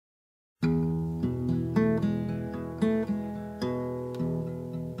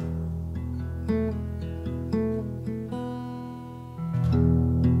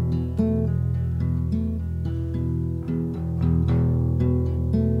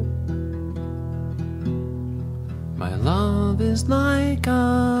My love is like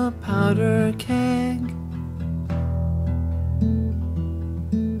a powder keg.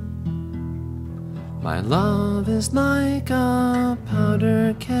 My love is like a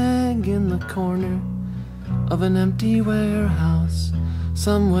powder keg in the corner of an empty warehouse,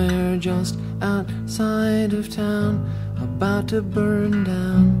 somewhere just outside of town, about to burn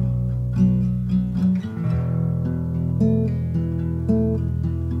down.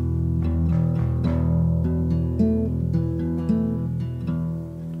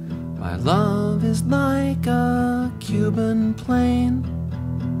 My love is like a Cuban plane.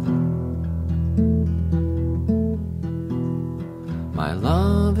 My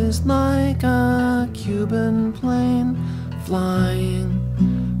love is like a Cuban plane, flying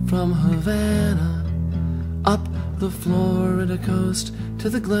from Havana up the Florida coast to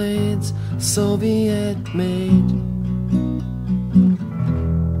the glades Soviet made.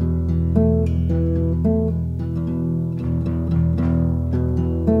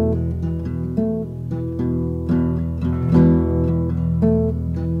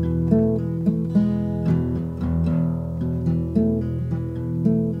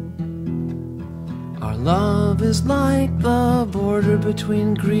 Our love is like the border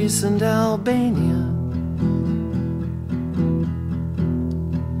between Greece and Albania.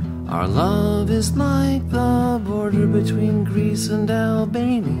 Our love is like the border between Greece and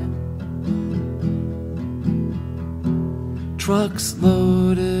Albania. Trucks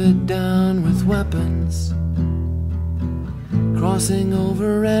loaded down with weapons, crossing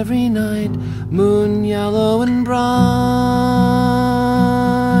over every night, moon yellow and bright.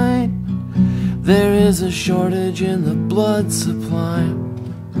 There is a shortage in the blood supply,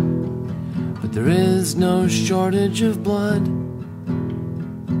 but there is no shortage of blood.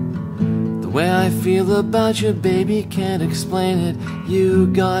 The way I feel about you, baby, can't explain it. You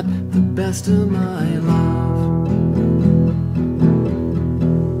got the best of my love.